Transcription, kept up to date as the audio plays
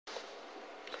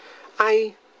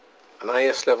A and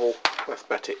AS level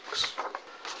mathematics.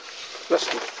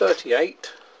 Lesson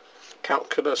 38,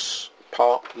 Calculus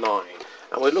Part 9.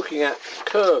 And we're looking at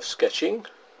curve sketching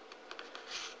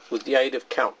with the aid of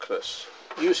calculus,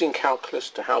 using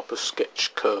calculus to help us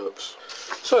sketch curves.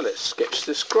 So let's sketch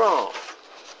this graph.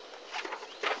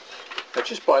 Now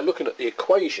just by looking at the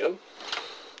equation,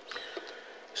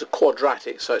 it's a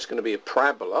quadratic, so it's going to be a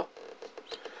parabola,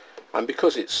 and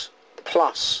because it's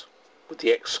plus with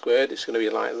the x squared, it's going to be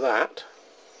like that.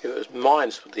 If it was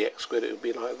minus with the x squared, it would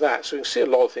be like that. So you can see a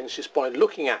lot of things just by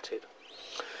looking at it.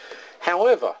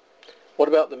 However, what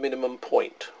about the minimum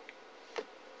point?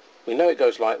 We know it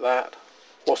goes like that.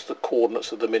 What's the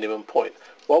coordinates of the minimum point?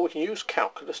 Well, we can use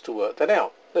calculus to work that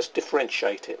out. Let's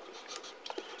differentiate it.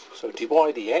 So dy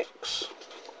dx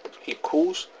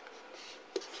equals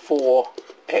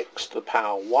 4x to the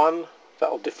power 1. That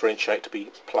will differentiate to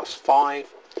be plus 5,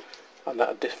 and that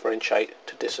will differentiate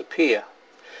to disappear.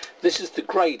 This is the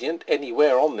gradient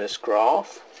anywhere on this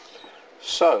graph.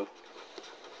 So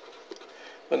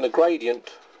when the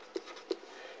gradient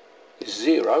is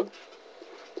 0,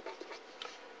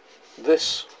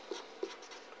 this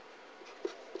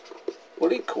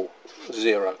will equal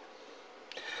 0.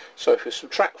 So if we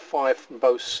subtract 5 from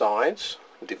both sides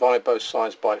and divide both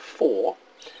sides by 4,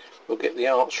 we'll get the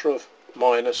answer of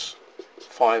minus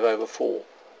 5 over 4,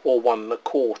 or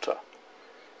 1/4.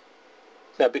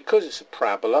 Now because it's a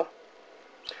parabola,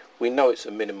 we know it's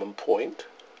a minimum point,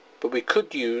 but we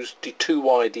could use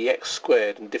d2y dx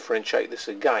squared and differentiate this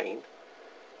again.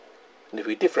 And if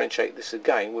we differentiate this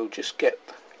again, we'll just get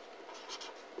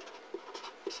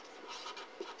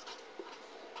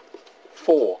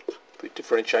 4. If we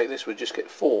differentiate this, we'll just get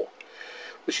 4,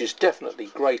 which is definitely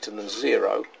greater than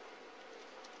 0,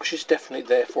 which is definitely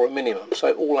therefore a minimum. So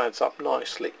it all adds up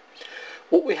nicely.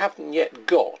 What we haven't yet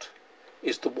got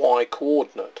is the y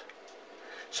coordinate.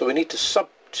 So we need to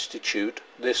substitute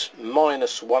this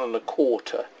minus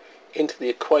 1/4 into the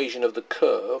equation of the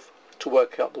curve to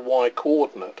work out the y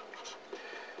coordinate.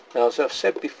 Now, as I've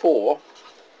said before,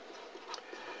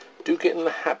 do get in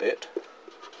the habit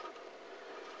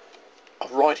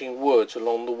of writing words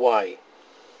along the way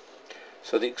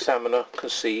so the examiner can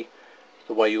see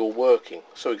the way you're working.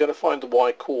 So we're going to find the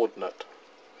y coordinate.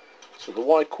 So the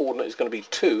y coordinate is going to be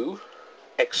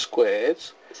 2x squared,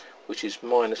 which is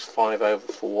minus 5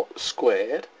 over 4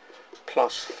 squared,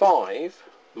 plus 5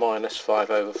 minus 5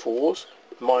 over 4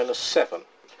 minus 7.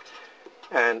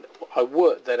 And I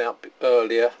worked that out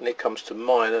earlier, and it comes to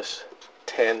minus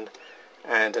 10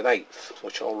 and an eighth,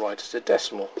 which I'll write as a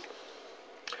decimal.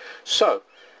 So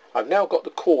I've now got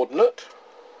the coordinate,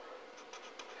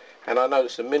 and I know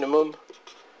it's a minimum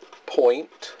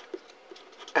point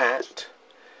at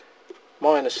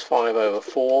minus 5 over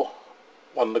 4,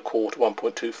 1/4,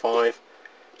 1.25,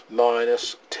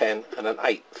 minus 10 and an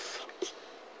eighth.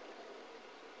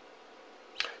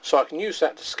 So I can use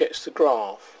that to sketch the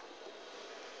graph.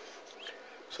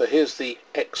 So here's the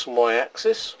x and y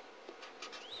axis,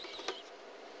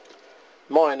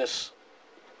 minus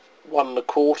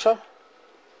 1/4,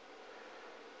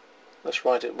 let's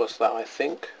write it was that I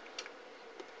think,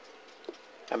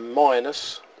 and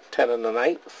minus 10 and an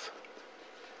eighth.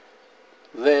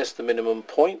 There's the minimum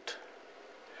point.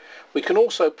 We can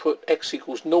also put x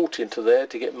equals 0 into there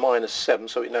to get minus 7,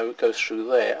 so we know it goes through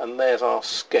there, and there's our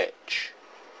sketch.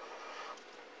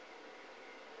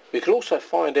 We can also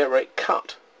find out where it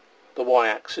cut the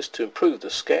y-axis to improve the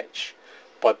sketch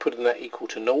by putting that equal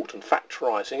to 0 and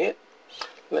factorising it.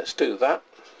 Let's do that.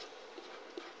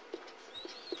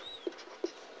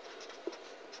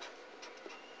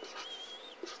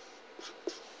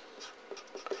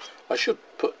 I should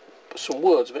put some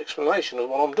words of explanation of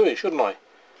what I'm doing, shouldn't I?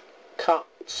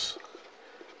 Cuts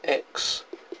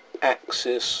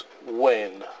x-axis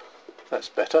when. That's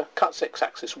better. Cuts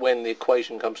x-axis when the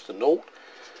equation comes to 0.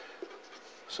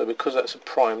 So because that's a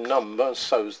prime number, and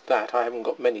so's that, I haven't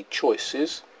got many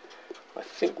choices. I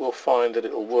think we'll find that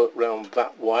it'll work round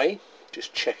that way.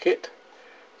 Just check it.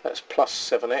 That's plus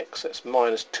 7x, that's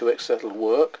minus 2x, that'll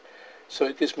work. So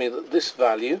it gives me that this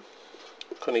value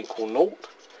can equal 0.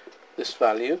 This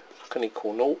value can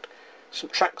equal 0.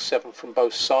 Subtract 7 from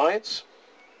both sides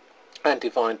and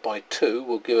divide by 2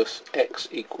 will give us x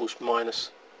equals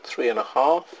minus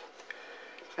 3.5,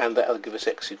 and that will give us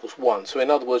x equals 1. So in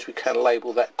other words, we can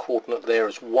label that coordinate there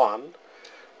as 1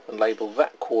 and label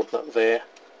that coordinate there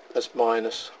as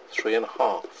minus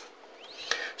 3.5.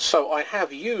 So I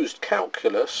have used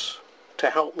calculus to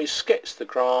help me sketch the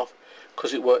graph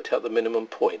because it worked out the minimum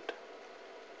point.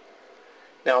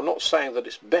 Now I'm not saying that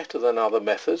it's better than other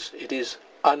methods, it is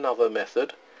another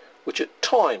method which at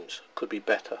times could be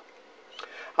better.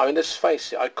 I mean, let's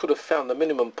face it, I could have found the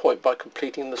minimum point by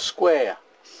completing the square.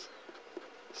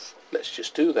 Let's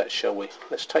just do that, shall we?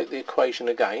 Let's take the equation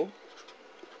again.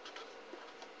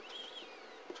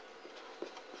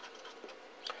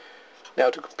 Now,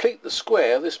 to complete the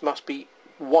square, this must be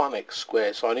 1x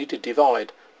squared, so I need to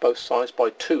divide both sides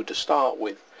by 2 to start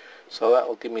with. So that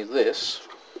will give me this.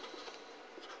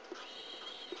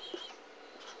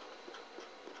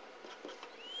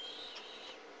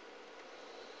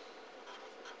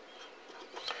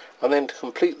 And then to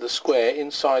complete the square,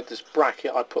 inside this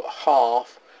bracket I put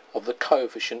half of the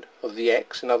coefficient of the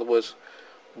x, in other words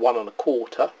 1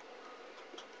 1/4,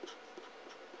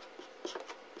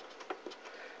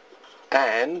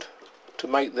 and to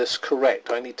make this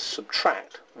correct I need to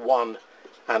subtract 1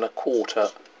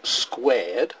 1/4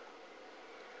 squared.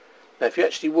 Now if you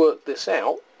actually work this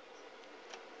out,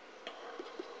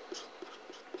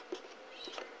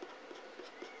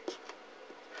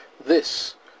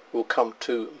 this will come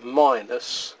to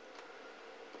minus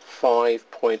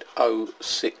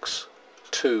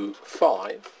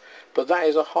 5.0625, but that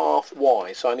is a half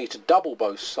y, so I need to double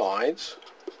both sides,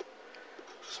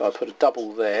 so I put a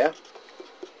double there,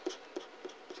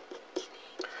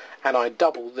 and I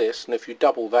double this, and if you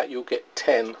double that you'll get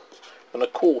 10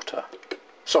 1/4,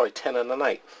 sorry, 10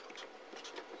 1/8.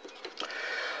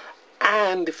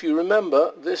 And if you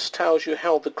remember, this tells you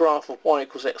how the graph of y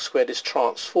equals x squared is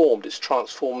transformed. It's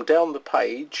transformed down the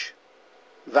page,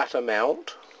 that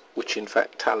amount, which in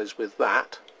fact tallies with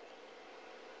that.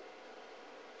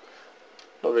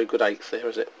 Not a very good eighth there,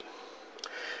 is it?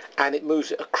 And it moves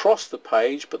it across the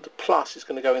page, but the plus is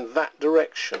going to go in that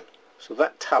direction. So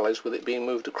that tallies with it being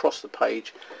moved across the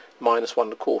page, minus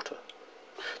 1 1/4.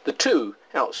 The 2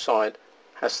 outside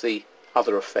has the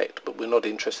other effect, but we're not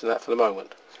interested in that for the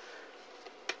moment.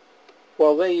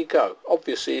 Well, there you go.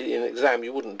 Obviously in an exam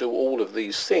you wouldn't do all of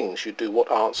these things. You do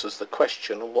what answers the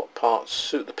question and what parts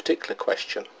suit the particular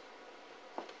question.